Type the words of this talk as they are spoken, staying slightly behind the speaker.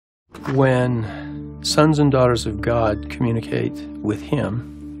When sons and daughters of God communicate with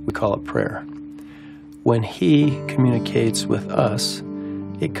Him, we call it prayer. When He communicates with us,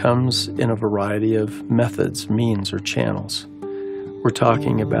 it comes in a variety of methods, means, or channels. We're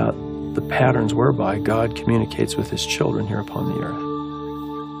talking about the patterns whereby God communicates with His children here upon the earth.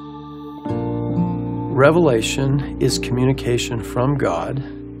 Revelation is communication from God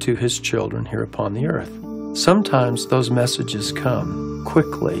to His children here upon the earth. Sometimes those messages come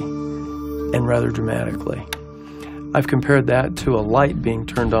quickly and rather dramatically. I've compared that to a light being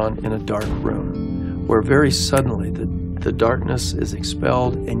turned on in a dark room, where very suddenly the darkness is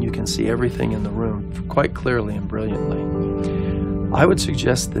expelled and you can see everything in the room quite clearly and brilliantly. I would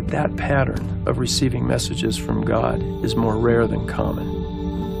suggest that that pattern of receiving messages from God is more rare than common.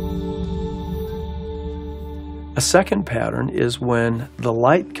 A second pattern is when the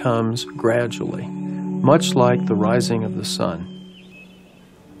light comes gradually, much like the rising of the sun.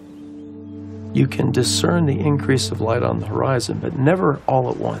 You can discern the increase of light on the horizon, but never all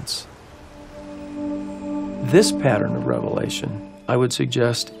at once. This pattern of revelation, I would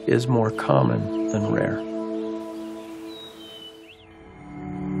suggest, is more common than rare.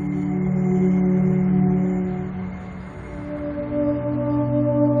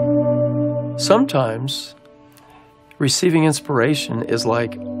 Sometimes, receiving inspiration is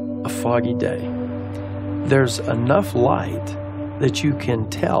like a foggy day. There's enough light that you can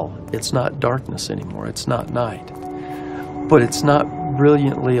tell it's not darkness anymore, it's not night. But it's not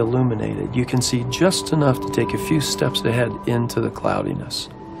brilliantly illuminated. You can see just enough to take a few steps ahead into the cloudiness.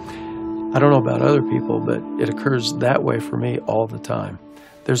 I don't know about other people, but it occurs that way for me all the time.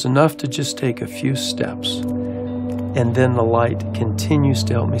 There's enough to just take a few steps, and then the light continues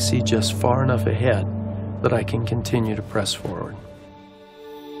to help me see just far enough ahead that I can continue to press forward.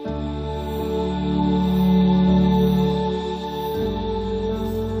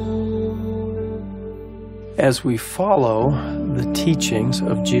 As we follow the teachings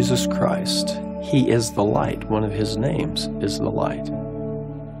of Jesus Christ, He is the light. One of His names is the light.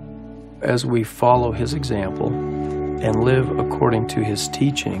 As we follow His example and live according to His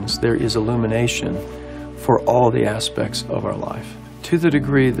teachings, there is illumination for all the aspects of our life. To the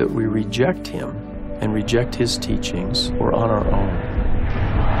degree that we reject Him and reject His teachings, we're on our own.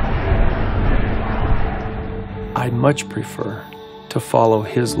 I'd much prefer to follow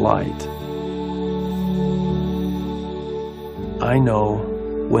His light. I know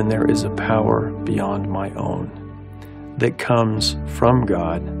when there is a power beyond my own that comes from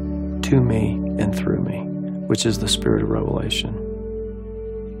God to me and through me, which is the spirit of revelation.